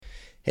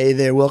Hey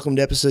there, welcome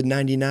to episode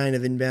 99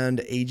 of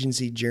Inbound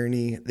Agency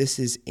Journey. This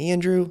is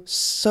Andrew.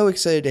 So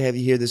excited to have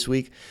you here this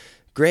week.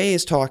 Gray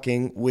is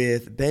talking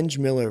with Benj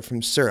Miller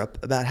from Syrup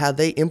about how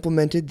they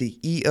implemented the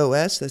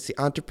EOS, that's the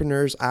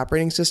Entrepreneur's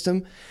Operating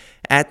System,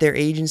 at their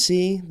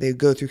agency. They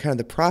go through kind of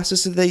the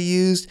process that they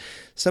used,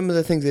 some of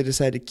the things they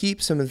decided to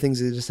keep, some of the things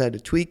they decided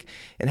to tweak,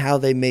 and how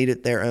they made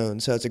it their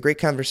own. So it's a great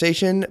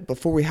conversation.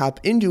 Before we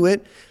hop into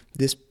it,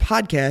 this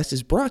podcast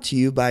is brought to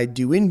you by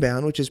Do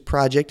Inbound, which is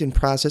project and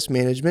process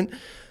management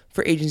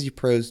for agency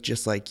pros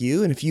just like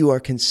you. And if you are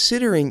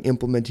considering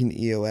implementing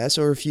the EOS,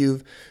 or if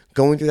you've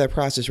going through that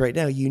process right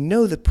now, you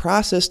know that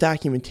process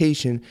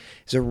documentation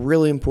is a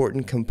really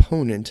important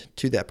component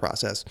to that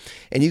process.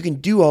 And you can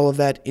do all of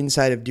that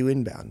inside of Do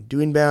Inbound.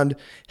 Do Inbound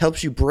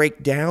helps you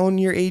break down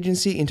your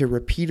agency into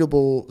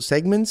repeatable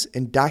segments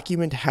and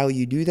document how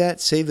you do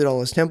that, save it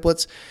all as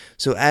templates.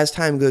 So as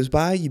time goes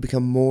by, you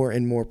become more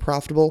and more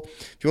profitable.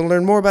 If you want to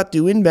learn more about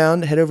Do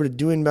Inbound, head over to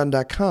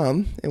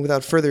doinbound.com. And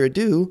without further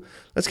ado,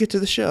 let's get to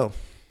the show.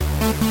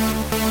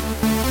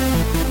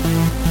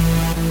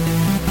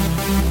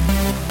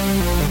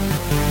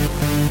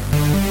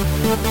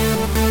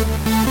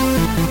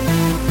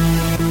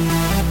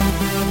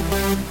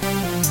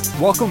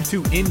 Welcome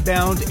to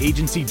Inbound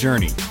Agency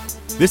Journey.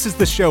 This is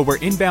the show where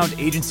inbound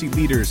agency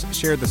leaders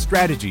share the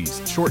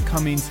strategies,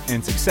 shortcomings,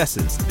 and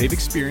successes they've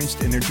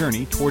experienced in their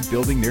journey toward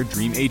building their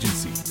dream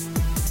agency.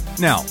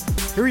 Now,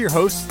 here are your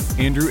hosts,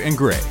 Andrew and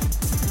Gray.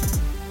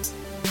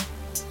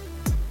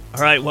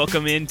 All right,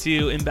 welcome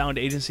into Inbound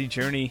Agency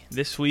Journey.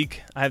 This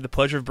week, I have the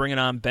pleasure of bringing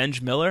on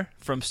Benj Miller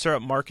from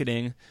Syrup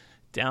Marketing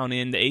down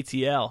in the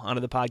ATL onto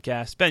the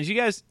podcast. Benj, you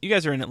guys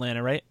are in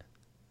Atlanta, right?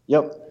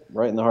 Yep,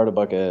 right in the heart of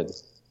Buckhead.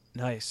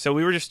 Nice. So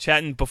we were just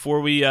chatting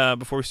before we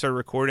started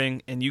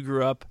recording, and you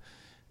grew up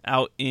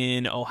out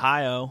in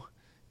Ohio,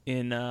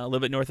 in a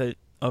little bit north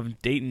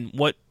of Dayton.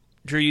 What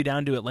drew you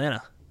down to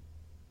Atlanta?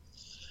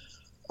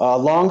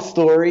 Long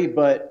story,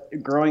 but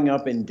growing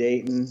up in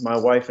Dayton, my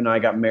wife and I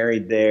got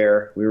married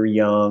there. We were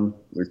young.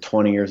 We were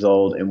 20 years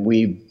old, and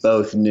we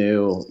both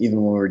knew,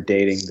 even when we were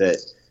dating, that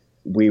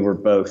we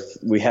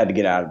had to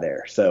get out of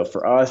there. So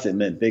for us, it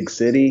meant big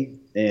city,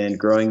 and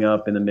growing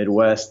up in the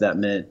Midwest, that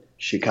meant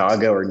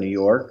Chicago or New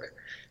York.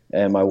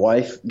 And my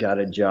wife got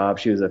a job.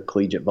 She was a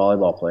collegiate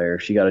volleyball player.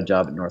 She got a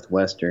job at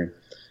Northwestern.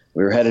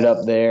 We were headed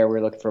up there. We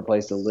were looking for a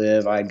place to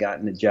live. I had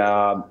gotten a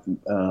job.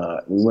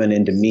 We went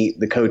in to meet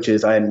the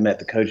coaches. I hadn't met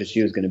the coaches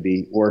she was going to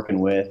be working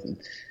with. And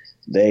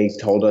they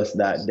told us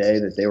that day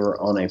that they were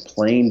on a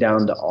plane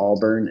down to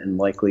Auburn and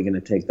likely going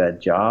to take that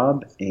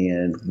job.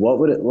 And what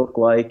would it look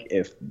like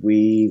if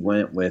we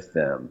went with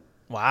them?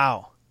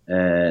 Wow.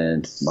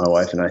 And my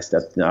wife and I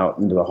stepped out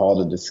into the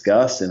hall to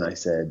discuss, and I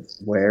said,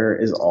 "Where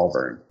is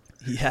Auburn?"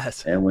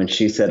 Yes. And when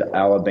she said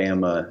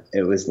Alabama,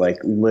 it was like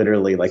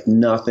literally like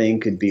nothing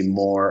could be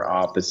more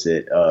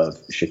opposite of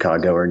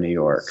Chicago or New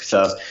York.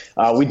 So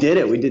we did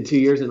it. We did 2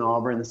 years in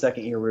Auburn. The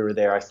second year we were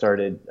there, I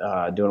started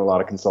doing a lot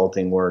of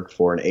consulting work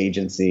for an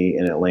agency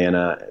in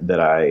Atlanta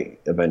that I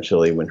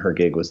eventually, when her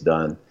gig was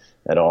done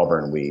at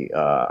Auburn,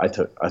 I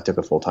took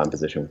a full-time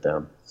position with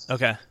them.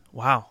 Okay.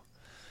 Wow.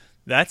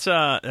 That's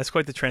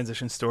quite the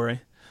transition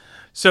story.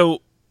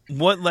 So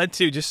what led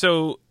to, just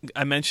so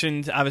I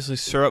mentioned, obviously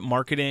Syrup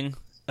Marketing.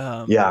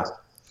 Yeah.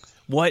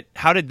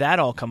 How did that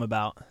all come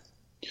about?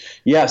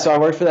 Yeah. So I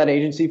worked for that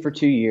agency for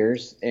 2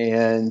 years,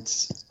 and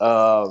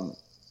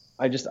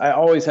I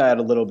always had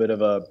a little bit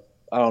of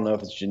I don't know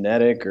if it's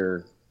genetic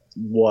or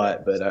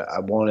what, but I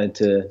wanted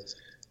to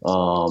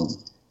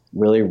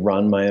really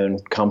run my own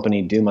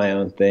company, do my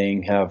own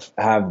thing, have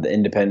the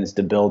independence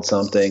to build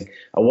something.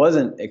 I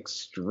wasn't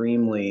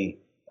extremely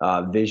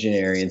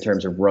visionary in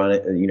terms of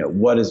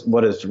what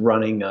does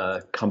running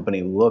a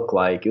company look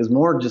like. It was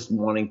more just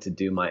wanting to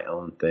do my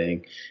own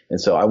thing.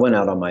 And so I went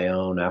out on my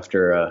own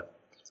after a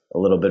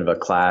little bit of a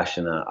clash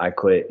and I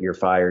quit, you're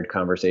fired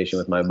conversation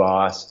with my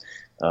boss.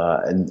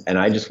 And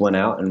I just went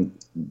out on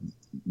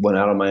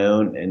my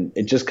own, and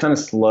it just kind of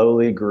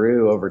slowly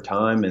grew over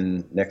time.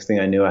 And next thing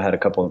I knew, I had a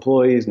couple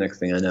employees. Next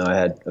thing I know, I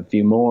had a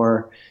few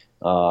more.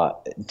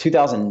 In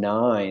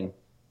 2009,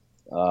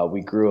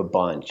 we grew a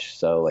bunch,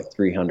 so like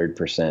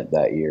 300%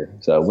 that year.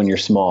 So when you're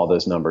small,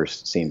 those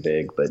numbers seem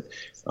big, but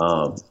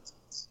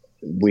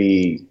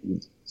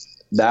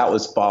that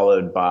was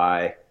followed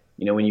by,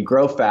 when you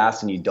grow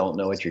fast and you don't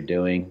know what you're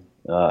doing,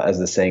 as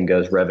the saying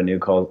goes, revenue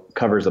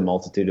covers a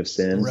multitude of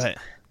sins. Right.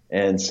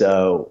 And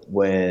so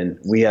when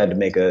we had to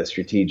make a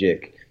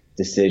strategic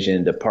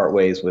decision to part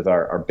ways with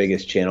our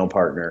biggest channel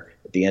partner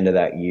at the end of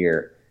that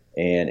year,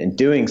 and in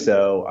doing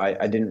so,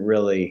 I didn't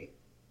really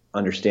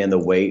understand the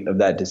weight of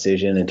that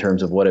decision in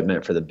terms of what it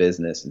meant for the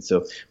business. And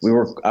so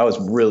I was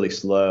really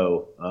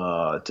slow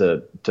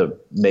to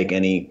make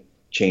any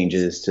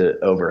changes to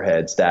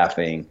overhead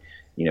staffing.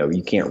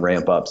 You can't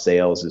ramp up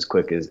sales as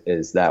quick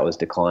as that was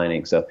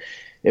declining. So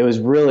it was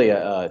really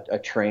a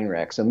train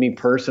wreck. So me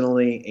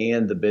personally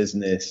and the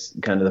business,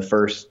 kind of the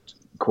first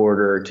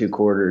quarter or 2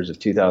 quarters of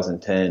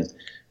 2010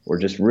 were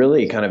just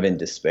really kind of in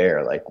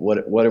despair. Like,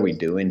 what are we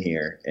doing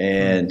here?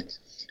 And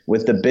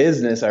With the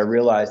business, I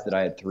realized that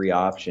I had three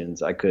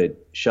options. I could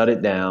shut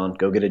it down,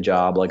 go get a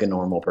job like a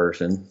normal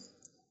person.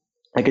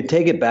 I could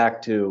take it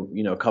back to,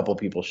 a couple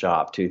people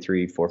shop, 2,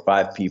 3, 4,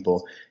 5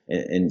 people,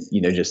 and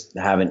just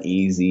have an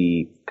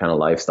easy kind of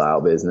lifestyle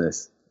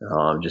business,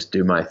 just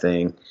do my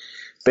thing,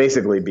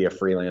 basically be a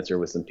freelancer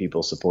with some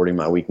people supporting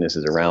my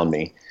weaknesses around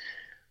me.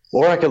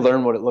 Or I could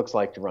learn what it looks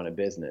like to run a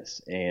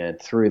business.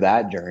 And through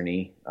that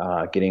journey,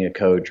 getting a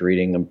coach,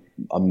 reading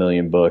a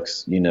million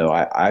books,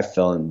 I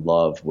fell in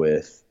love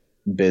with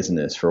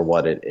business for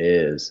what it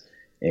is.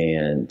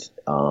 And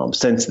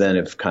since then,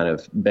 I've kind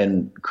of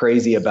been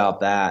crazy about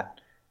that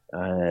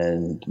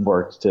and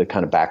worked to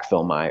kind of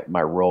backfill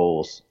my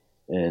roles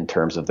in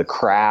terms of the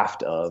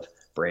craft of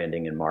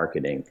branding and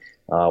marketing,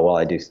 while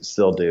I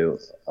still do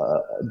a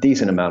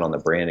decent amount on the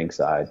branding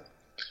side.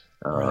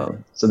 Right.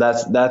 So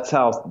that's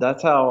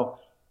how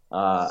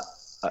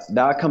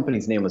that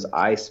company's name was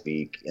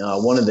iSpeak.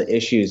 One of the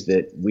issues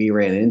that we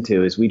ran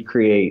into is we'd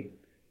create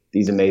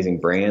these amazing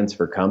brands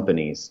for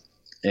companies,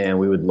 and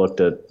we would look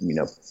to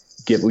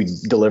we'd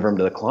deliver them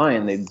to the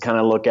client. And they'd kind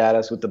of look at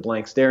us with the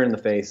blank stare in the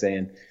face,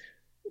 saying,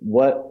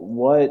 what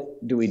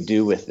do we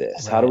do with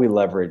this? Right. How do we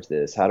leverage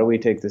this? How do we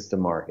take this to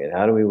market?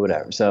 How do we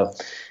whatever? So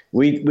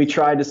we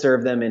tried to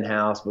serve them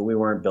in-house, but we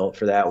weren't built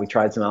for that. We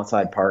tried some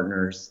outside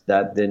partners.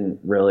 That didn't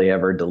really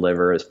ever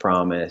deliver as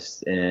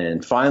promised.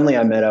 And finally,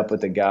 I met up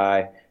with a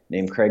guy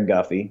named Craig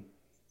Guffey,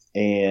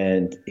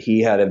 and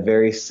he had a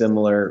very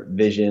similar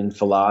vision,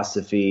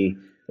 philosophy.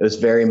 It was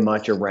very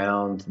much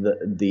around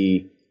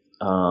the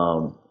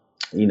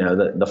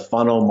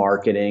funnel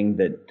marketing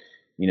that,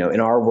 in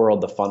our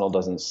world, the funnel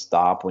doesn't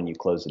stop when you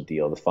close a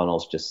deal. The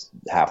funnel's just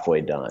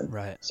halfway done.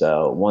 Right.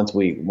 So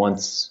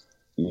once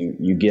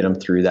you get them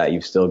through that,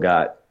 you've still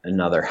got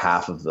another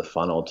half of the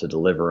funnel to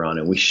deliver on.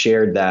 And we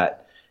shared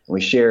that. And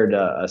we shared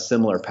a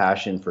similar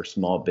passion for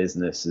small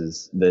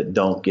businesses that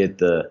don't get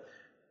the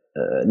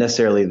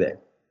necessarily the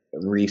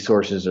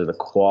resources or the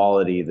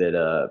quality that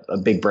a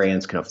big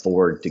brands can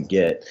afford to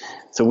get.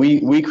 So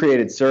we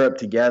created Syrup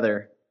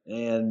together,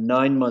 and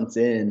 9 months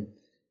in,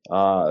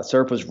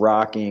 Syrup was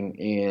rocking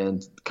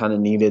and kind of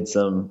needed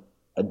some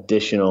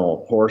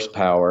additional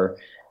horsepower,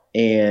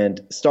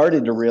 and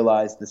started to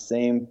realize the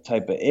same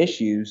type of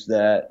issues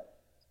that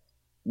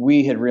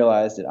we had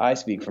realized at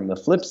iSpeak from the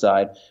flip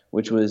side,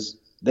 which was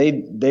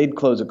they'd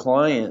close a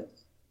client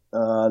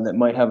that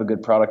might have a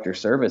good product or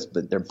service,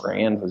 but their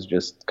brand was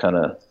just kind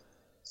of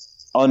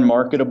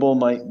unmarketable,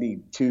 might be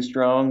too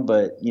strong,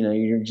 but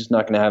you're just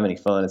not going to have any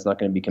fun. It's not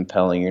going to be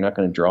compelling. You're not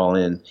going to draw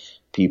in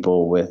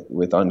people with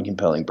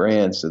uncompelling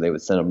brands, so they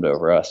would send them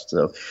over us.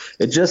 So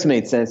it just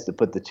made sense to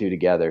put the two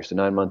together. So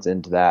 9 months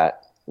into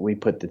that, we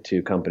put the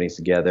two companies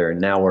together, and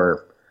now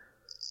we're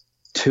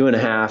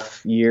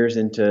 2.5 years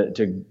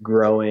into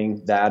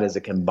growing that as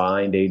a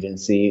combined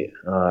agency.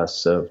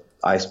 So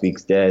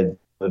iSpeak's dead,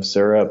 Live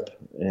Syrup,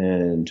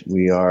 and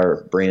we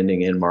are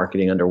branding and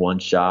marketing under one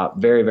shop.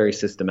 Very, very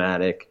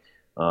systematic.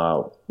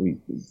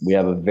 We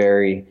have a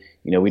very,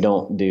 we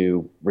don't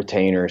do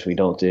retainers. We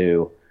don't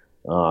do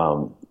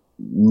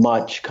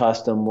much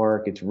custom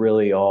work. It's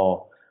really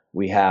all,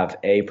 we have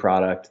a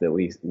product that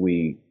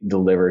we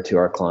deliver to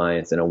our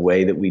clients in a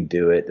way that we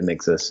do it that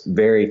makes us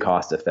very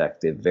cost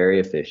effective, very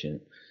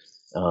efficient.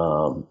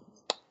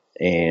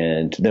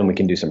 And then we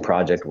can do some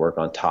project work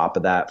on top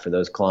of that for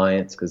those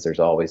clients, because there's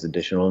always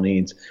additional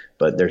needs,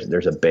 but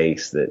there's a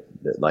base that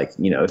like,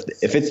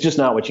 if it's just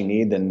not what you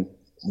need, then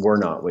we're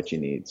not what you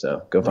need.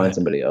 So go find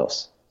somebody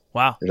else.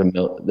 Wow.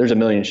 There's a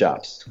million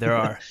shops. There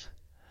are.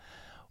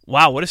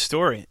 Wow. What a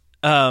story.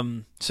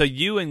 So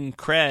you and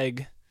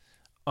Craig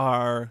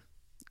are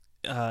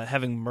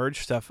having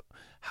merged stuff.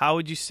 How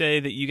would you say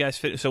that you guys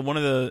fit? So one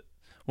of the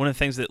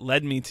things that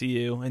led me to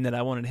you and that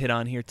I wanted to hit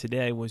on here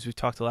today was we've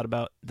talked a lot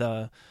about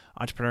the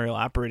entrepreneurial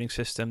operating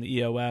system, the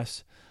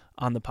EOS,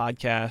 on the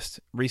podcast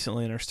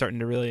recently, and are starting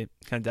to really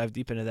kind of dive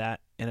deep into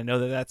that. And I know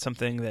that that's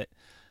something that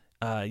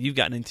you've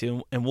gotten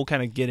into, and we'll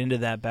kind of get into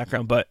that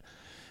background. But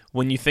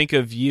when you think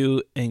of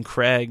you and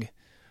Craig,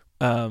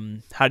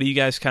 how do you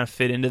guys kind of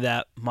fit into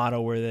that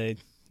model where they,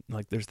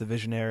 like, there's the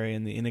visionary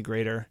and the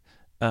integrator,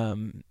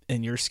 and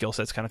your skill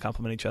sets kind of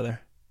complement each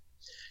other?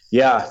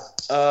 Yeah.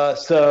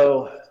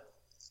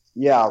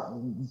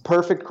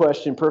 Perfect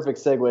question, perfect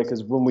segue,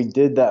 because when we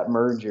did that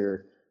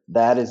merger,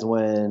 that is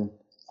when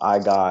I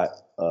got,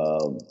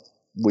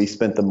 we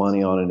spent the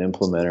money on an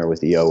implementer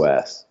with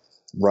EOS,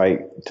 right,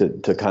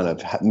 to kind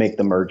of make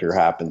the merger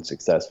happen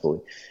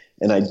successfully.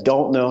 And I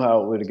don't know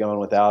how it would have gone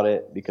without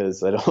it,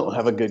 because I don't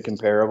have a good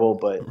comparable,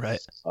 but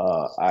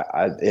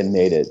it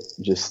made it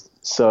just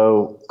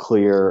so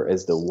clear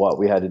as to what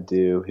we had to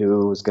do,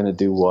 who was going to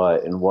do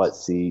what, and what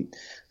seat.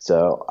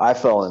 So I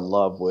fell in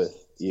love with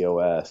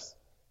EOS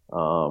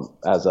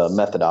as a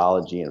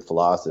methodology and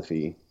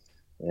philosophy,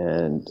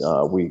 and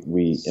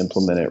we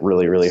implement it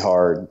really, really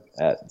hard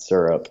at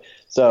Syrup.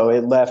 So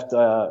it left.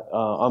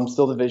 I'm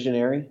still the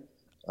visionary.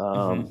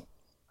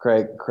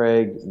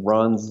 Craig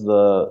runs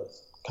the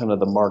kind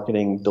of the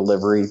marketing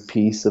delivery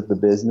piece of the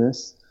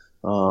business.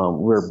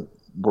 We're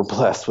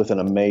blessed with an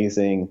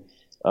amazing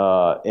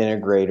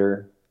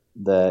integrator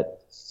that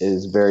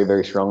is very,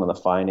 very strong on the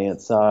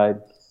finance side.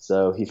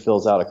 So he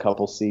fills out a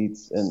couple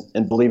seats,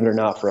 and believe it or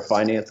not, for a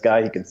finance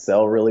guy, he can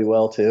sell really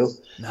well too.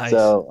 Nice.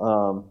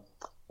 So,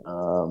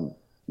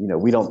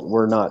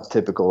 we're not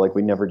typical, like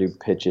we never do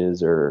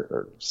pitches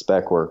or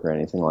spec work or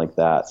anything like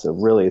that. So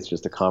really it's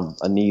just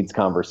a needs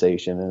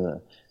conversation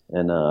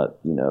and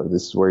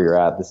this is where you're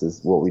at. This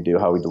is what we do,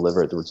 how we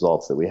deliver it, the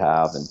results that we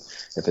have. And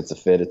if it's a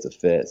fit, it's a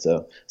fit.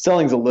 So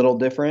selling's a little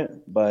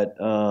different, but,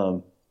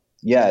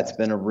 it's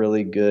been a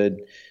really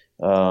good,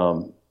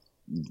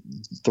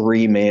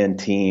 3-man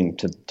team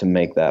to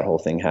make that whole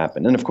thing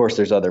happen. And of course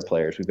there's other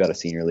players. We've got a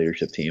senior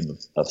leadership team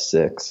of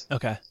 6.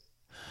 Okay.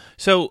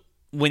 So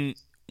when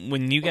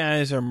you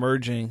guys are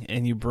merging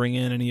and you bring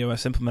in an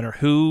EOS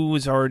implementer,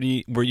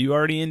 were you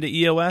already into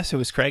EOS, or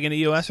was Craig into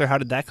EOS, or how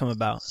did that come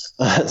about?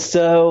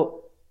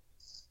 So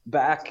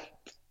back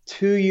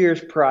 2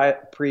 years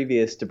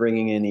previous to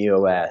bringing in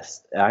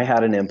EOS, I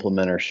had an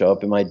implementer show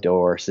up at my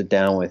door, sit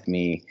down with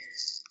me,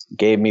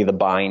 gave me the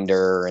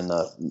binder and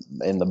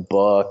the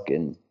book,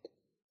 and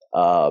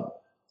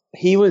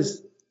he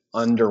was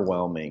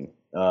underwhelming.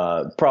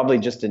 Probably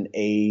just an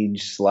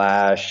age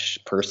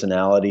 /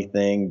 personality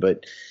thing,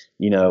 but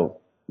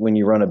when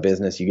you run a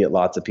business, you get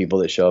lots of people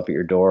that show up at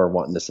your door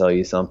wanting to sell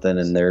you something,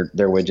 and their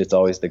widget's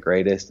always the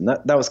greatest. And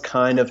that was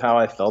kind of how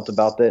I felt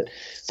about it.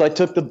 So I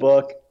took the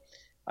book.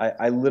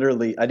 I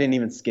didn't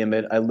even skim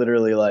it. I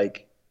literally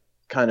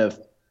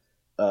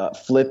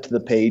flipped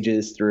the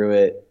pages through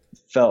it.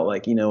 Felt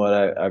like,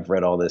 I've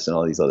read all this and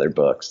all these other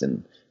books,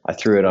 and I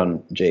threw it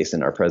on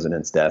Jason, our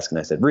president's desk, and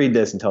I said, read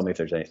this and tell me if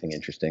there's anything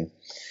interesting.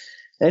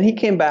 And he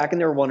came back,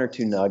 and there were 1 or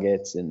 2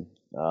 nuggets, and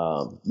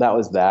that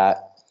was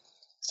that.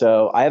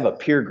 So I have a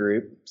peer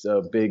group,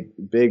 so big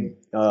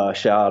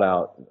shout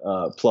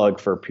out, plug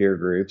for peer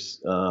groups,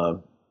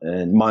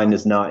 and mine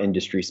is not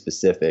industry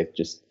specific,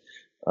 just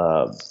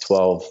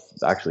 12,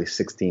 actually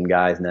 16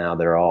 guys now.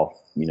 They're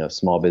all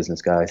small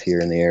business guys here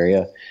in the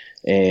area,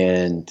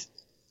 and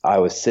I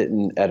was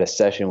sitting at a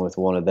session with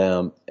one of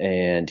them,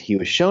 and he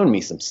was showing me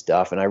some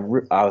stuff, and I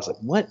was like,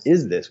 what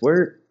is this?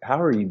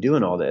 How are you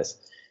doing all this?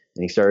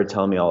 And he started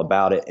telling me all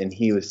about it, and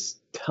he was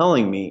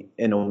telling me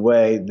in a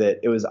way that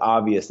it was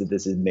obvious that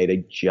this had made a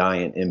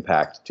giant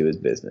impact to his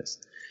business.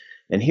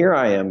 And here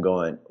I am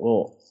going,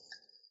 well,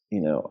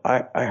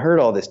 I heard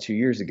all this 2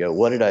 years ago.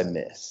 What did I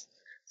miss?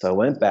 So I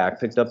went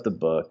back, picked up the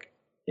book,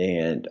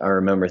 and I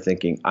remember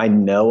thinking, I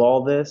know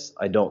all this.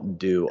 I don't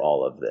do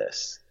all of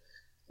this.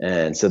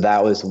 And so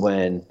that was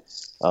when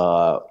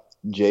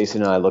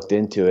Jason and I looked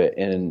into it,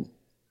 and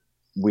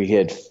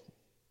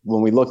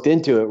when we looked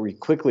into it, we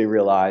quickly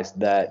realized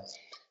that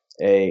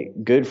a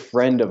good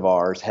friend of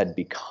ours had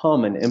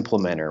become an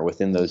implementer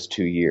within those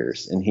 2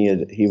 years. And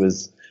he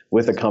was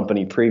with a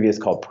company previous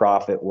called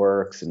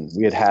ProfitWorks, and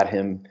we had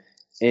him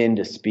in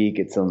to speak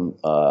at some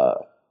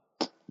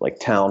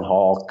town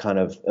hall kind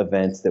of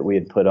events that we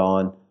had put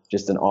on.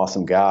 Just an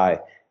awesome guy.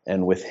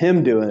 And with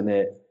him doing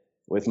it,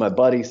 with my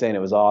buddy saying it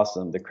was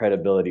awesome, the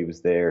credibility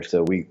was there.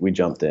 So we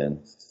jumped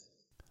in.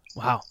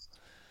 Wow.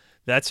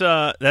 That's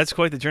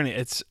quite the journey.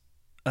 It's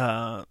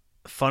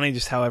funny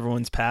just how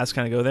everyone's paths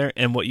kind of go there.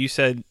 And what you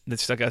said that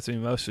stuck out to me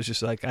most was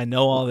just like, I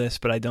know all this,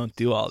 but I don't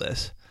do all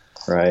this.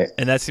 Right.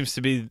 And that seems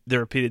to be the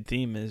repeated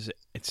theme. Is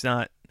it's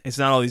not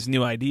all these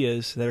new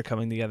ideas that are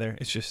coming together.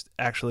 It's just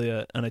actually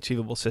an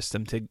achievable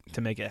system to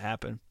make it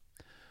happen.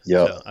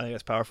 Yeah. So I think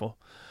that's powerful.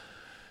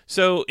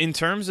 So in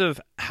terms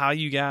of how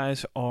you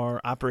guys are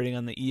operating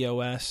on the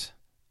EOS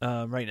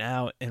right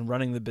now and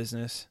running the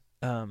business,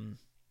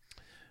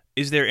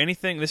 is there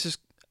anything? This is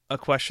a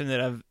question that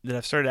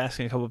I've started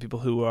asking a couple of people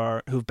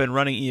who've been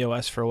running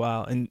EOS for a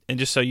while. And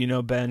just so you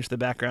know, Benj, the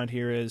background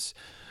here is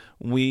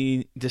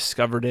we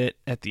discovered it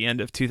at the end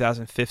of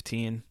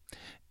 2015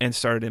 and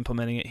started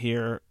implementing it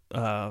here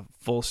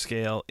full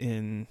scale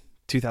in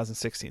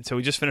 2016. So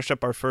we just finished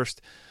up our first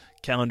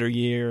calendar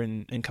year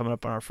and coming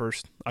up on our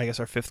first, I guess,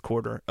 our 5th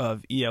quarter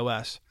of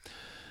EOS.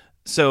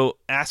 So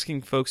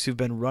asking folks who've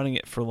been running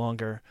it for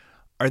longer,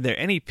 are there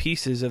any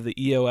pieces of the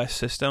EOS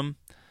system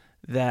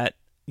that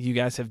you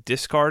guys have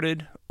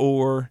discarded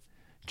or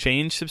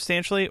changed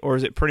substantially, or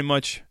is it pretty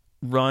much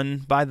run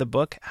by the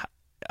book?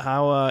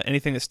 How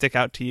anything that stick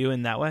out to you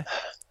in that way?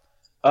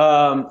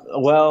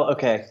 Well,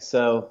 okay.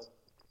 So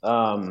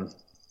I'm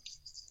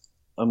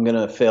going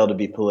to fail to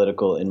be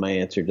political in my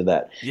answer to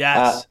that.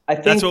 Yes, I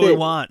think that's what we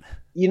want.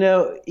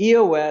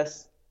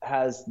 EOS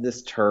has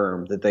this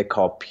term that they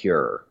call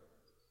pure.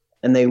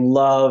 And they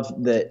love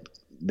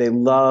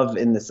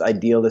in this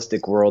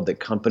idealistic world that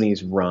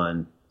companies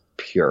run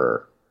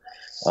pure.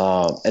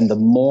 And the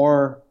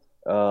more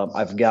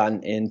I've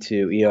gotten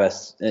into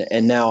EOS,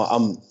 and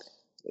now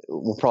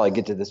we'll probably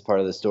get to this part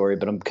of the story,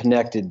 but I'm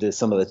connected to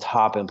some of the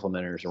top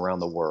implementers around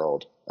the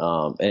world,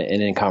 and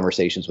in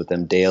conversations with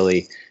them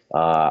daily.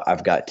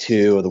 I've got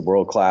 2 of the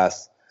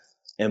world-class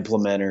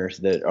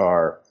implementers that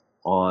are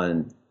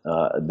on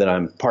that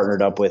I'm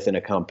partnered up with in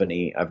a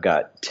company. I've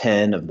got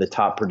 10 of the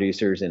top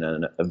producers in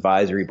an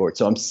advisory board.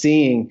 So I'm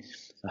seeing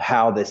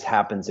how this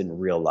happens in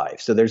real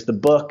life. So there's the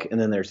book, and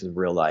then there's the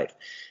real life.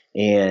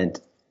 And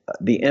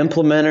the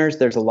implementers,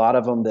 there's a lot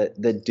of them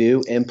that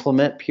do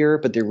implement Pure,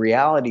 but the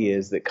reality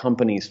is that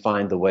companies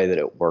find the way that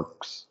it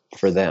works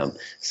for them.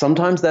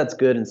 Sometimes that's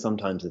good, and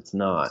sometimes it's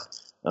not.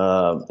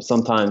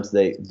 Sometimes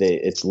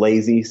it's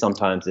lazy,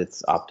 sometimes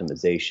it's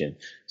optimization.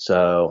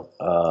 So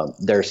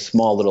there's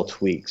small little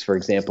tweaks. For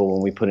example,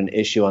 when we put an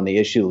issue on the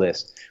issue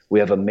list, we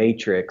have a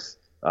matrix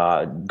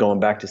going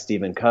back to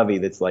Stephen Covey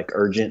that's like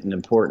urgent and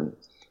important.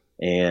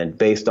 And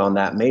based on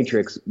that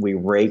matrix, we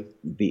rate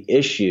the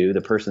issue,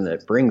 the person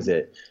that brings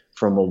it,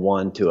 from a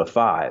 1 to a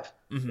 5.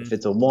 Mm-hmm. If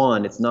it's a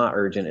 1, it's not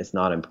urgent, it's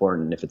not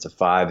important. If it's a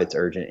 5, it's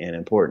urgent and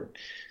important.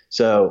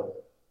 So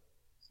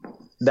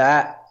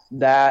that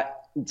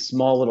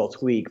small little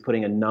tweak,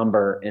 putting a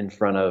number in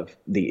front of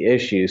the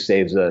issue,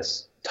 saves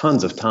us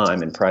tons of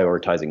time in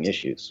prioritizing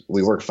issues.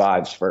 We work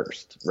 5s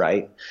first,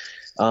 right?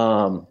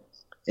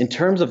 In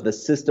terms of the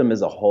system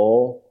as a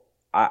whole,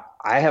 I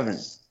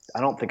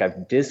don't think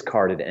I've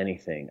discarded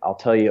anything. I'll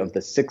tell you, of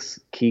the 6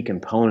 key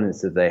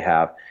components that they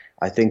have,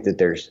 I think that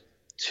there's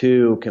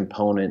 2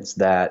 components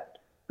that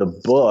the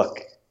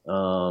book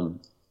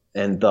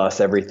and thus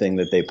everything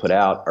that they put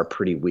out are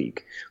pretty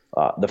weak.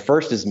 The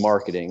first is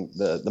marketing,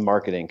 the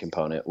marketing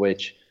component,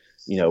 which,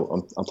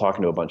 I'm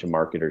talking to a bunch of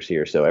marketers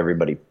here, so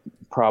everybody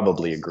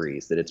probably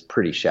agrees that it's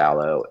pretty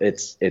shallow.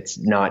 It's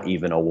not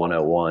even a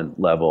 101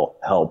 level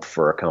help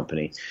for a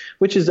company,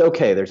 which is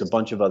okay. There's a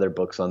bunch of other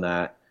books on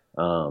that,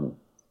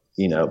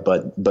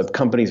 but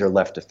companies are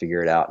left to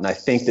figure it out. And I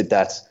think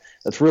that's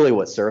really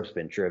what Syrup's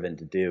been driven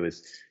to do,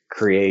 is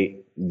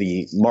create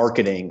the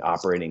marketing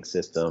operating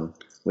system.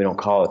 We don't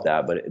call it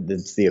that, but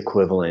it's the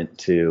equivalent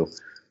to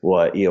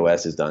what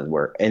EOS has done,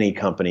 where any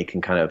company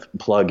can kind of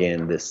plug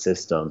in this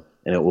system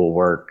and it will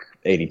work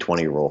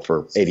 80-20 rule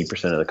for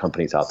 80% of the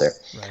companies out there.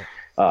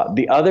 Right.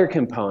 The other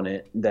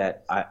component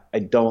that I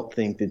don't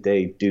think that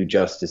they do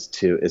justice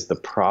to is the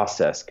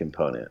process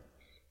component.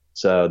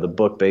 So the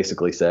book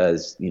basically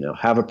says,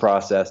 have a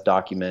process,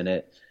 document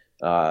it,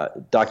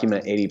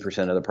 document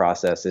 80% of the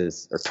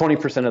processes, or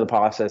 20% of the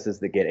processes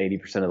that get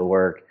 80% of the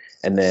work,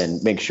 and then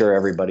make sure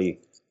everybody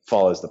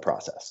follows the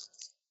process.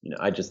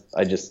 I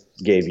just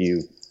gave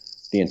you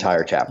the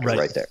entire chapter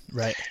right there.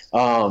 Right.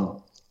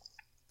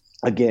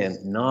 Again,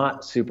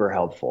 not super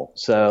helpful.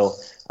 So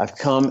I've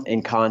come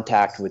in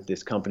contact with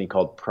this company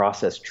called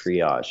Process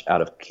Triage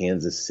out of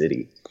Kansas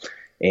City,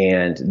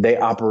 and they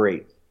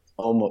operate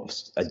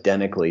almost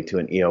identically to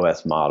an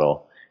EOS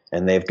model.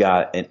 And they've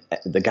got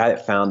the guy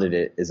that founded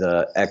it is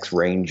a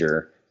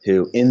ex-Ranger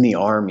who in the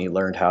Army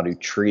learned how to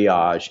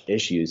triage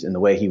issues. And the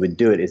way he would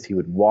do it is he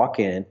would walk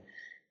in,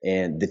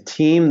 and the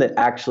team that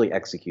actually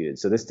executed,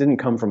 so this didn't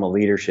come from a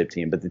leadership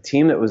team, but the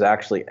team that was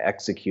actually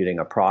executing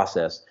a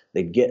process,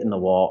 they'd get in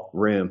the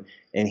room,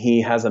 and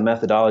he has a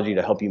methodology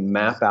to help you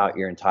map out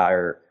your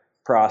entire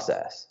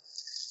process.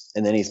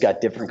 And then he's got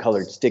different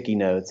colored sticky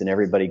notes, and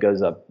everybody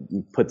goes up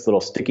and puts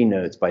little sticky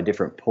notes by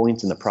different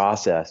points in the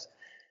process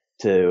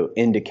to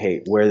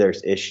indicate where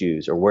there's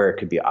issues or where it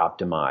could be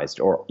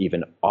optimized or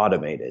even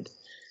automated.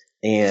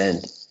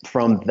 And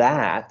from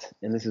that,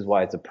 and this is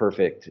why it's a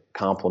perfect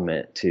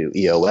complement to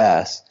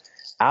EOS,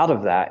 out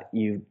of that,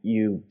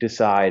 you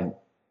decide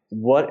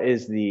what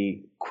is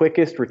the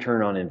quickest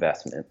return on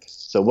investment.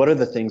 So what are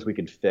the things we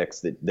could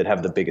fix that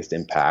have the biggest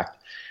impact?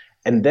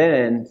 And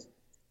then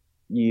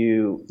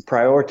you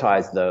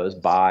prioritize those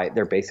by,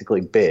 they're basically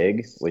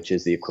big, which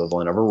is the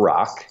equivalent of a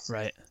rock,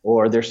 right?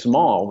 Or they're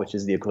small, which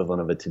is the equivalent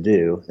of a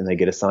to-do, and they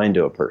get assigned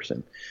to a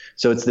person.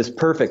 So it's this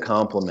perfect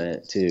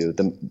complement to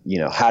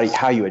the,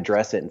 how you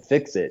address it and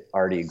fix it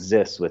already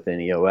exists within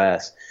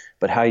EOS,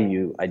 but how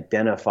you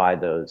identify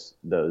those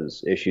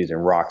issues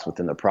and rocks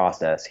within the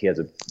process, he has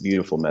a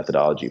beautiful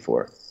methodology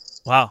for.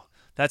 Wow,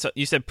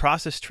 you said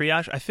Process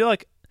Triage. I feel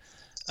like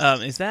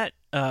is that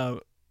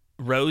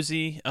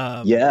Rosie?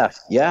 Yeah.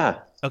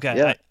 Okay,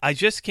 yeah. I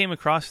just came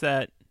across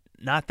that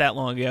not that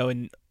long ago,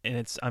 and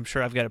I'm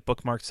sure I've got it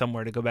bookmarked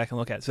somewhere to go back and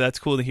look at. So that's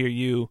cool to hear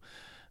you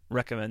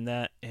recommend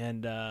that,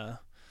 and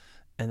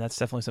that's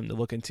definitely something to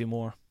look into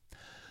more.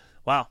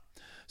 Wow.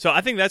 So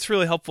I think that's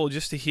really helpful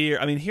just to hear.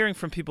 I mean, hearing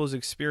from people's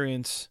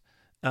experience,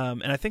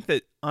 and I think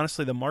that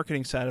honestly, the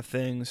marketing side of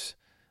things,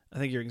 I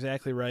think you're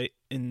exactly right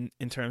in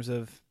terms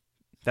of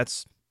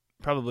that's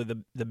probably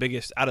the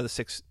biggest out of the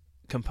 6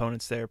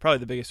 components there, probably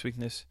the biggest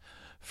weakness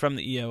from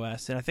the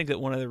EOS. And I think that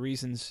one of the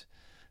reasons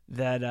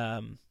that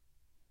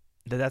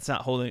that's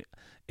not holding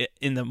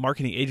in the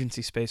marketing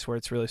agency space where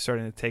it's really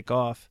starting to take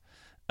off,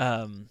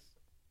 people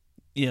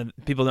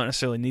don't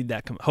necessarily need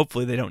that.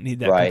 Hopefully they don't need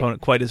that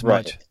component quite as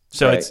much.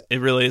 So it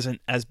really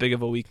isn't as big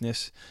of a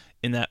weakness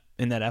in that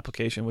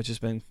application, which has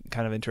been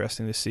kind of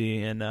interesting to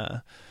see and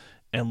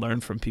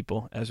learn from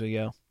people as we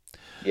go.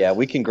 Yeah,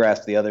 we can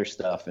grasp the other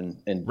stuff and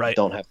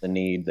don't have the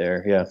need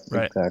there. Yeah,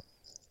 right. Exactly.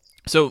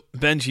 So,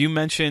 Benj, you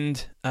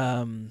mentioned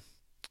kind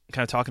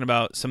of talking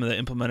about some of the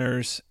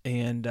implementers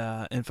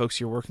and folks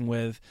you're working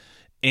with,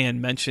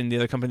 and mentioned the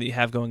other company that you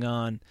have going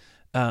on.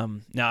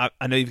 Now,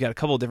 I know you've got a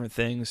couple of different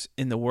things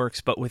in the works,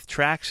 but with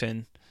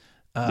Traction,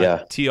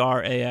 Yeah.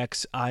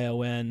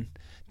 TRAXION.io.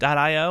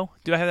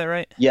 Do I have that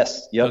right?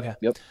 Yes. Yep. Okay.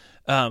 Yep.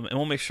 And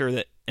we'll make sure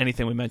that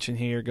anything we mention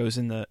here goes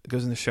in the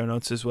show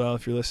notes as well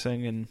if you're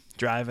listening and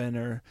driving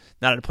or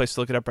not at a place to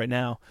look it up right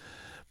now.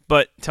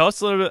 But tell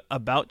us a little bit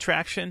about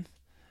Traction,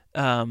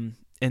 and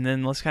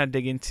then let's kind of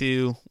dig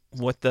into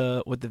what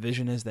the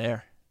vision is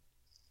there.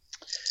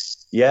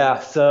 Yeah.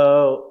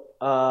 So,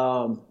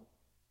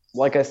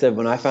 like I said,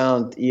 when I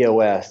found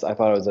EOS, I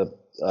thought it was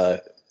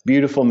a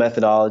beautiful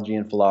methodology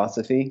and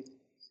philosophy,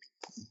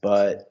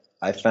 but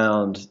I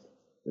found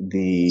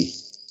the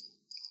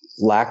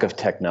lack of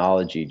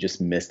technology just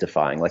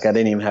mystifying. Like, I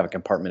didn't even have a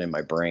compartment in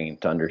my brain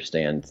to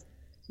understand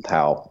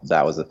how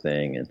that was a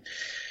thing. And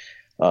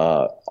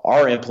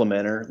our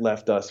implementer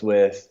left us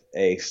with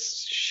a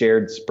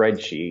shared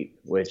spreadsheet,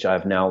 which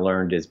I've now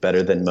learned is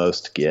better than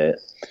most get.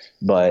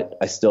 But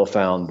I still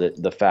found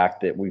that the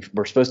fact that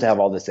we're supposed to have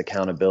all this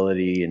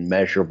accountability and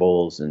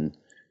measurables, and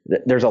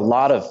there's a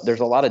lot of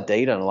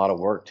data and a lot of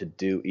work to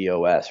do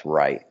EOS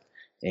right.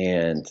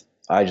 And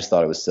I just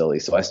thought it was silly.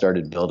 So I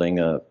started building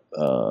a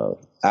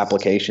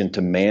application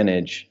to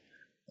manage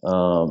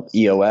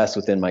EOS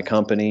within my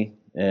company.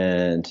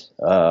 And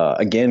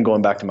again,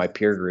 going back to my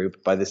peer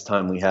group, by this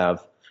time we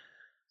have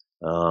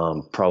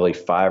probably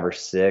 5 or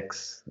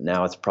 6.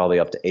 Now it's probably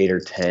up to 8 or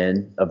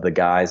 10 of the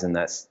guys in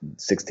that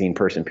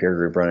 16-person peer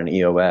group running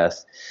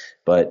EOS.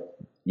 But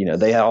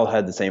they all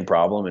had the same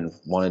problem and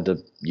wanted to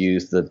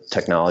use the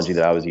technology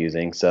that I was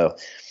using. So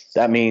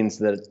that means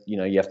that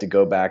you have to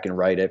go back and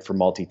write it for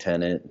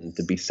multi-tenant and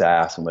to be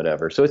SaaS and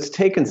whatever. So it's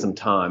taken some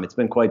time. It's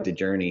been quite the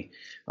journey.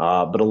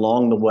 But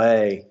along the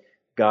way,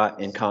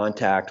 got in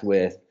contact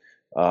with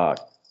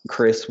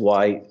Chris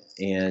White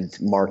and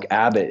Mark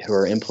Abbott, who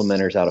are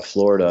implementers out of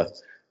Florida,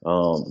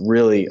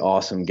 really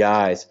awesome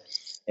guys.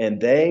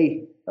 And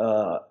they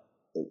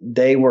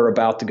were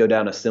about to go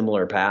down a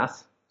similar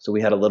path. So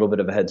we had a little bit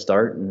of a head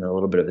start and a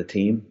little bit of a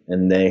team,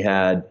 and they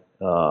had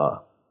a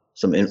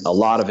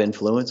lot of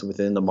influence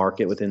within the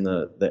market, within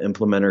the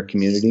implementer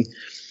community,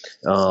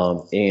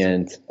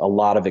 and a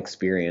lot of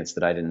experience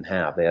that I didn't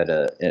have. They had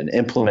an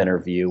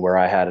implementer view where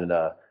I had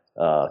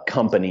a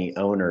company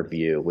owner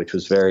view, which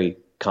was very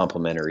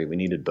complementary. We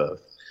needed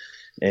both.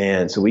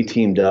 And so we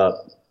teamed up.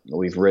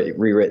 We've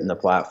rewritten the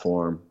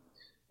platform.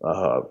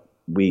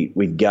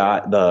 We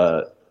got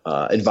the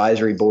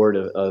advisory board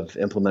of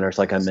implementers,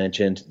 like I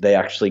mentioned. They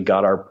actually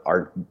got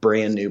our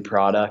brand new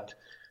product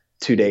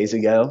 2 days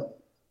ago.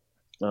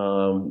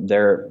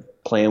 They're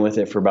playing with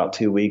it for about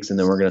 2 weeks, and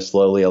then we're going to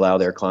slowly allow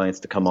their clients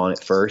to come on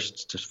it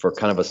first, just for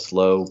kind of a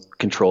slow,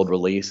 controlled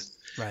release.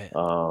 Right.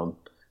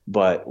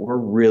 But we're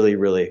really,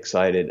 really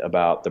excited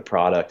about the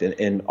product,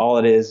 and all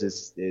it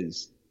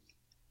is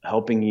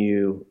helping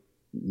you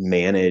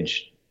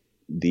manage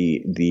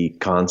the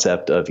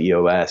concept of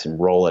EOS and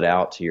roll it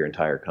out to your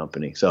entire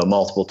company. So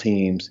multiple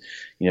teams,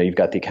 you've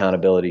got the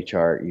accountability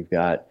chart, you've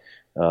got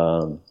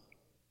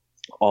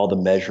all the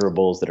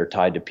measurables that are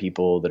tied to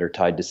people, that are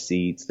tied to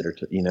seats, that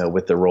are,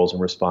 with the roles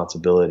and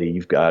responsibility.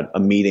 You've got a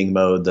meeting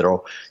mode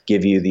that'll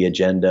give you the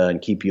agenda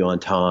and keep you on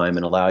time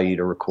and allow you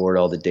to record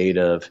all the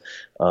data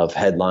of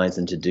headlines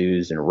and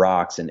to-dos and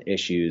rocks and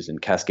issues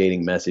and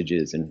cascading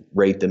messages and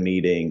rate the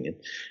meeting and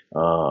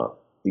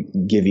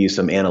give you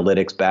some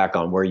analytics back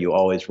on where you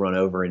always run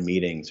over in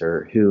meetings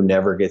or who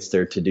never gets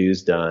their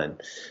to-dos done.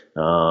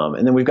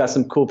 And then we've got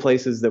some cool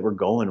places that we're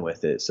going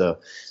with it. So,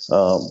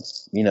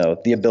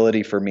 the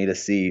ability for me to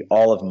see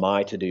all of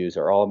my to-dos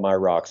or all of my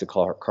rocks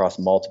across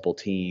multiple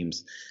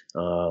teams,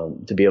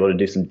 to be able to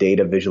do some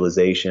data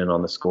visualization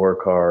on the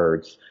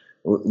scorecards.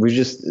 We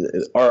just,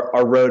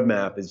 our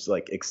roadmap is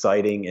like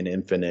exciting and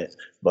infinite,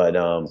 but,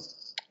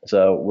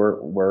 so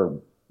we're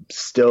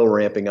still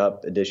ramping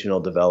up additional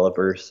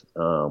developers.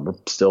 We're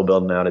still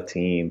building out a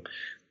team.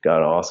 Got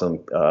an awesome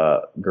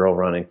girl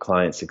running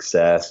client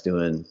success,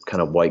 doing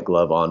kind of white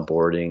glove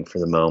onboarding for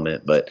the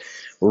moment, but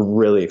we're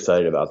really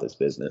excited about this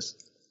business.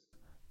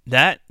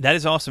 That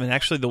is awesome. And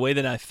actually, the way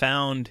that I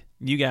found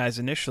you guys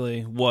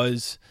initially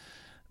was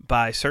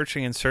by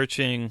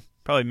searching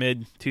probably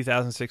mid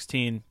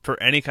 2016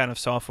 for any kind of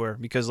software,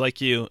 because like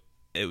you,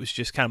 it was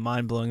just kind of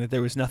mind blowing that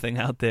there was nothing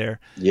out there.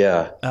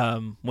 Yeah.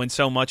 When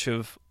so much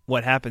of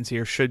what happens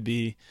here should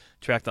be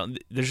tracked on.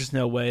 There's just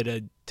no way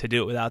to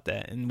do it without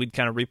that. And we'd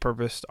kind of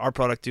repurposed our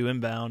product to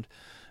Inbound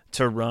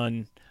to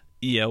run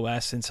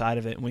EOS inside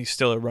of it. And we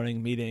still are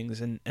running meetings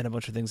and a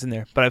bunch of things in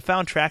there. But I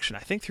found traction, I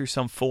think, through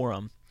some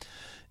forum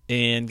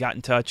and got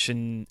in touch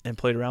and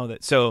played around with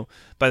it. So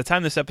by the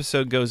time this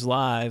episode goes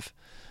live,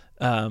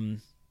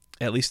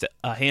 at least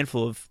a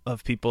handful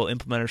of people,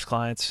 implementers,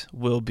 clients,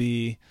 will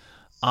be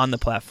on the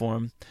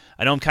platform.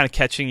 I know I'm kind of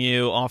catching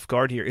you off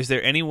guard here. Is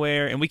there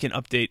anywhere, and we can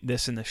update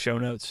this in the show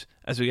notes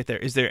as we get there,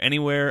 is there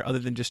anywhere other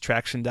than just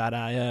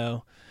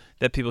Traction.io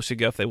that people should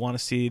go if they want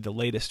to see the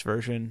latest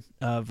version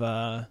of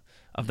the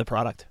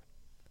product?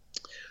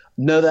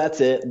 No, that's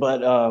it.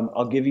 But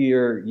I'll give you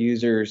your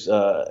users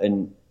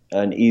an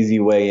easy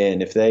way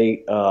in. If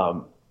they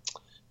want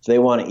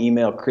to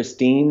email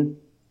Christine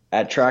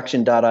at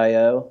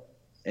Traction.io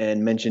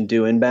and mention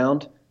Do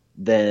Inbound,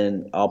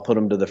 then I'll put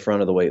them to the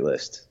front of the wait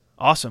list.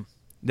 Awesome.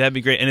 That'd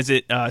be great. And is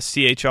it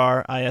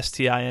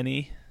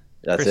CHRISTINE?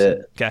 That's Kristen?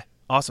 it. Okay.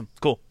 Awesome.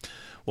 Cool.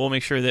 We'll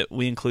make sure that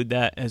we include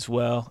that as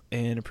well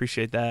and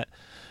appreciate that.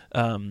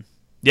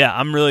 Yeah,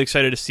 I'm really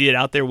excited to see it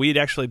out there. We'd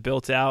actually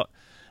built out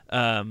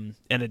and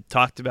had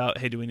talked about,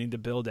 hey, do we need to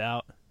build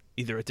out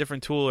either a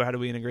different tool or how do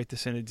we integrate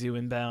this into Do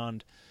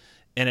Inbound?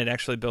 And it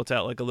actually built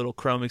out like a little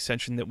Chrome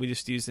extension that we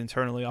just used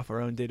internally off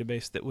our own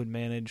database that would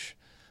manage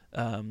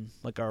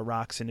like our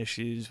rocks and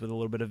issues with a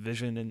little bit of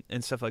vision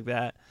and stuff like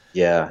that.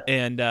 Yeah.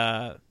 And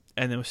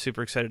then was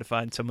super excited to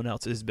find someone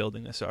else is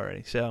building this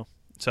already. So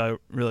I'm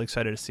really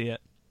excited to see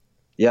it.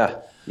 Yeah.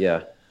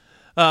 Yeah.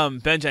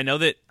 Benj, I know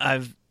that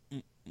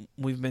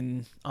we've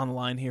been on the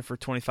line here for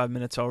 25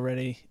 minutes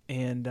already,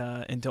 and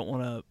don't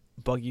want to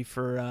bug you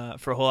for a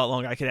whole lot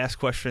longer. I could ask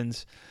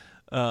questions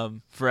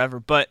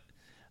forever, but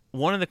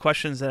one of the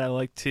questions that I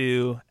like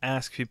to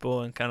ask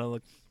people and kind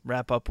of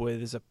wrap up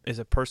with is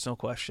a personal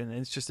question, and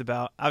it's just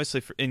about,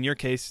 obviously, in your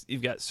case,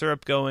 you've got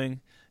Syrup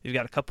going, you've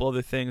got a couple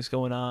other things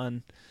going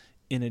on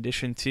in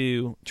addition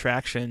to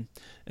Traction,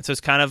 and so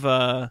it's kind of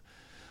a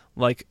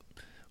like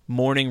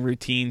morning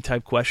routine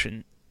type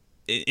question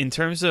in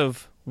terms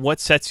of what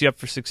sets you up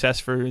for success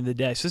for the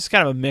day. So this is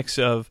kind of a mix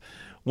of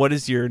what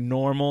does your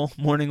normal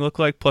morning look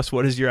like plus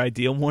what does your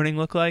ideal morning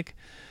look like.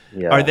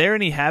 Yeah. Are there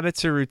any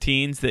habits or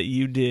routines that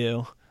you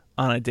do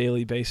on a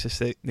daily basis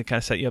that kind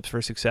of set you up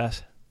for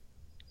success?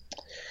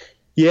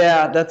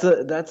 Yeah, that's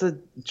a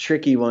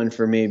tricky one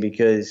for me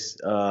because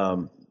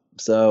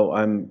so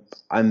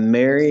I'm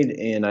married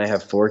and I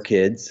have 4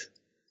 kids.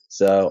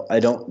 So I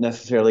don't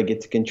necessarily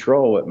get to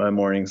control what my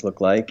mornings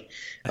look like.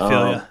 I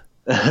feel ya.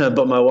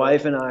 But my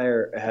wife and I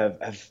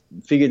have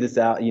figured this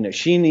out. You know,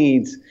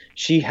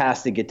 she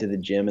has to get to the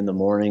gym in the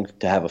morning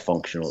to have a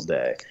functional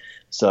day.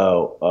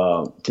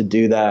 So to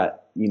do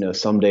that, you know,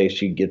 some days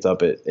she gets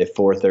up at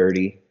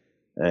 4:30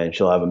 and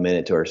she'll have a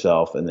minute to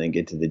herself and then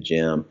get to the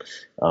gym.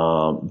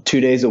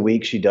 2 days a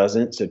week she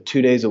doesn't. So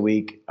 2 days a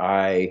week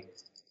I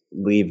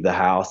leave the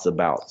house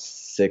about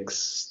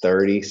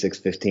 6:30,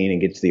 6:15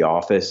 and get to the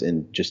office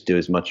and just do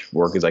as much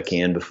work as I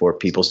can before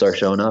people start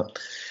showing up.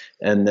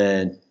 And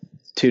then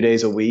 2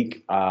 days a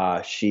week,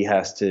 she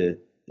has to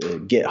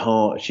get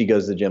home. She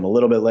goes to the gym a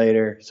little bit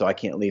later, so I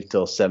can't leave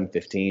till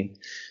 7:15,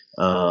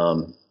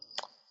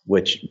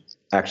 which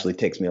actually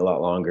takes me a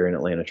lot longer in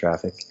Atlanta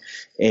traffic.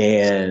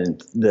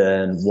 And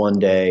then 1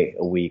 day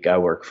a week, I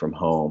work from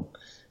home.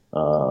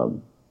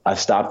 I've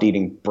stopped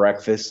eating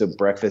breakfast, so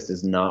breakfast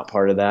is not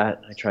part of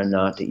that. I try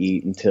not to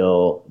eat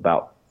until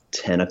about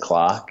 10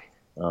 o'clock,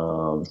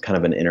 kind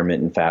of an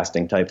intermittent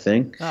fasting type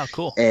thing. Oh,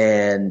 cool.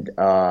 And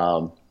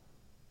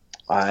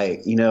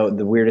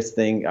the weirdest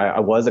thing,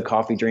 I was a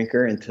coffee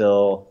drinker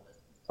until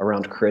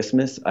around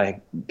Christmas. I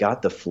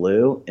got the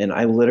flu, and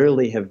I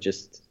literally have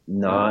just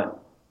not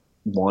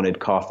wanted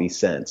coffee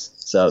since.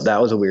 So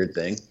that was a weird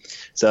thing.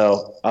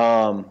 So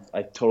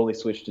I totally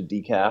switched to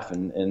decaf,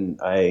 and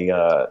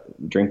I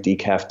drink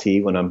decaf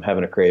tea when I'm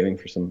having a craving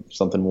for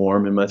something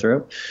warm in my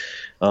throat.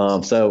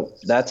 So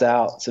that's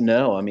out. So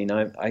no, I mean,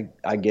 I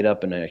get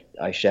up and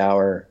I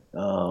shower.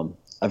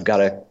 I've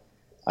got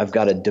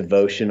a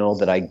devotional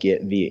that I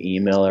get via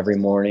email every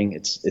morning.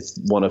 It's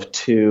one of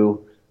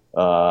 2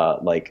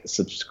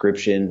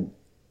 subscription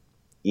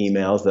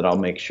emails that I'll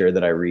make sure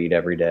that I read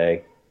every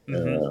day.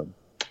 Mm-hmm.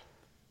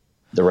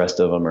 The rest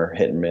of them are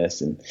hit and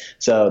miss. And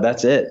so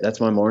that's it. That's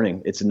my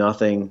morning. It's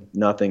nothing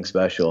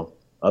special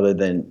other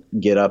than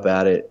get up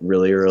at it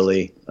really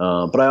early.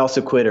 But I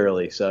also quit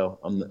early. So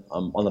I'm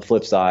on the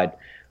flip side.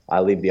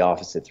 I leave the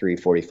office at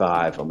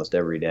 3:45 almost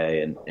every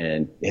day and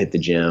hit the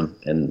gym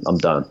and I'm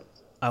done.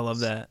 I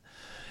love that.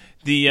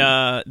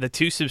 The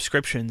 2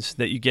 subscriptions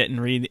that you get and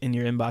read in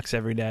your inbox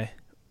every day,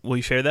 will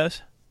you share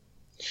those?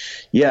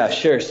 Yeah,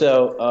 sure.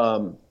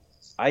 So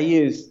I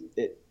use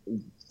it.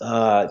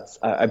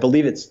 I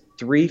believe it's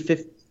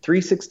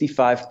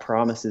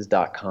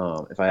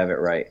 365promises.com if I have it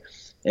right,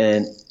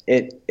 and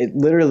it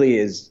literally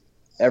is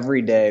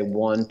every day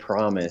one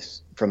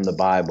promise from the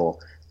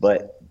Bible,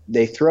 but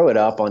they throw it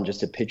up on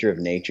just a picture of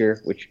nature,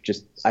 which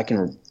just I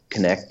can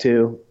connect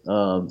to.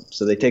 So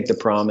they take the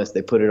promise,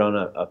 they put it on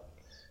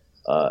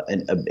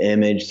an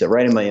image. So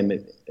right in my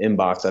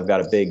inbox, I've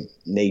got a big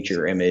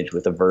nature image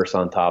with a verse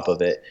on top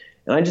of it.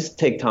 And I just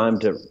take time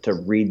to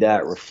read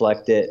that,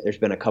 reflect it. There's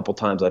been a couple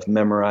times I've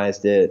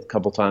memorized it, a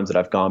couple times that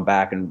I've gone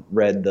back and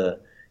read the,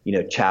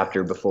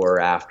 chapter before or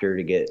after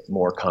to get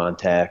more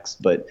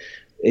context. But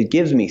it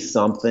gives me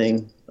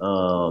something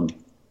to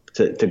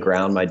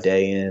ground my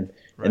day in.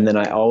 Right. And then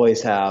I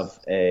always have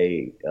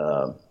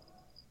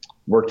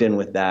worked in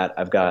with that.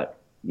 I've got,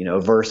 a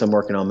verse I'm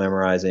working on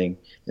memorizing.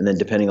 And then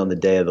depending on the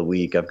day of the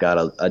week, I've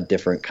got a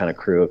different kind of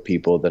crew of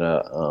people that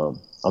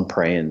I'm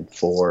praying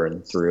for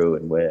and through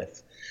and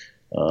with.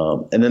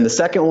 And then the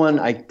second one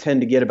I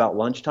tend to get about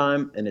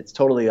lunchtime, and it's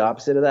totally the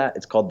opposite of that.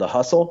 It's called The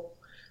Hustle.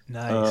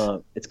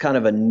 Nice. It's kind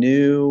of a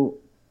new,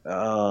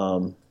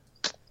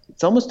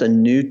 it's almost a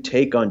new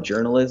take on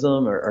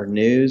journalism or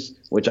news,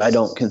 which I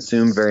don't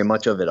consume very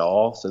much of at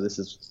all. So this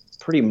is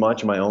pretty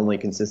much my only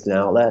consistent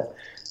outlet.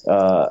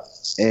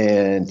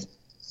 And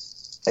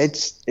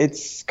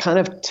it's kind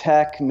of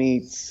tech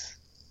meets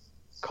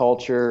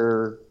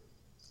culture,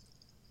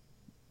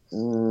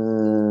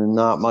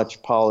 not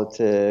much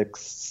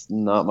politics,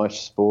 not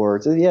much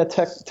sports. Yeah,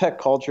 tech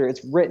culture.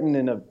 It's written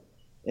in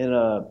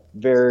a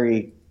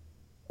very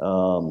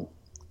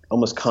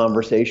almost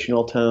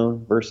conversational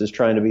tone versus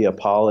trying to be a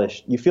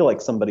polished. You feel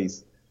like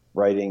somebody's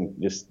writing,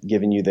 just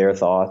giving you their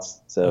thoughts.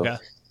 So okay.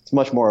 It's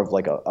much more of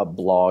like a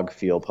blog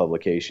feel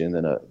publication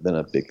than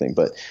a big thing.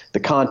 But the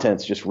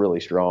content's just really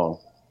strong.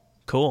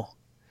 Cool.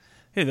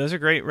 Hey, those are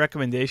great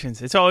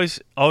recommendations. It's always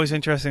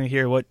interesting to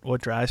hear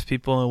what drives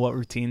people and what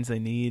routines they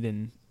need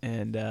and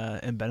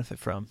benefit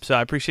from. So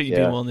I appreciate you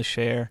being willing to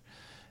share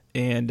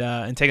and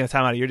taking the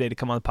time out of your day to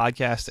come on the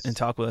podcast and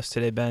talk with us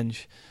today,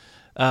 Benj.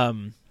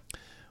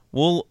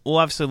 We'll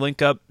obviously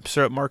link up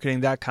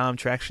syrupmarketing.com,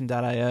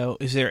 traction.io.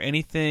 Is there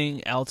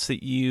anything else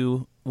that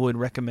you would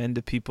recommend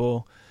to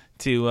people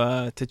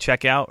to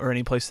check out, or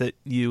any place that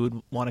you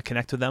would want to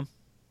connect with them?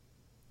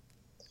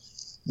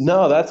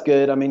 No, that's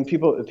good. I mean,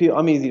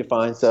 I'm easy to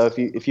find. So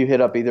if you hit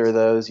up either of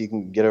those, you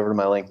can get over to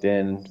my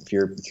LinkedIn if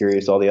you're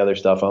curious. All the other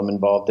stuff I'm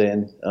involved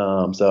in.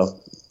 So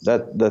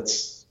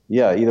that's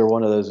either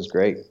one of those is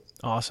great.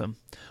 Awesome.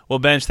 Well,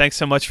 Benj, thanks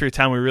so much for your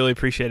time. We really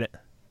appreciate it.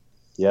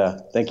 Yeah,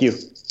 thank you.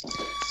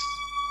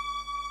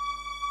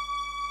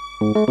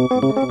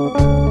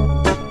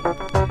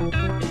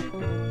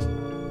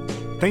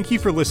 Thank you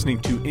for listening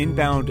to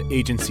Inbound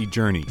Agency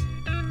Journey.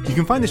 You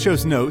can find the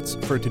show's notes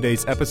for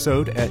today's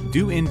episode at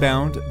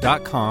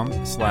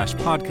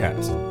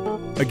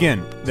doinbound.com/podcast.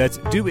 Again, that's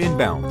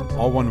doinbound,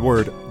 all one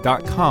word,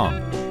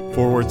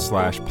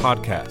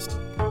 .com/podcast.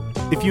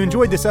 If you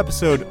enjoyed this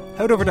episode,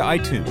 head over to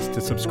iTunes to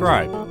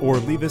subscribe or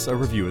leave us a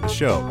review of the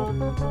show.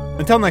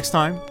 Until next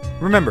time,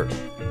 remember,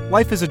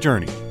 life is a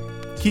journey.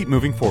 Keep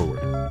moving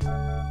forward.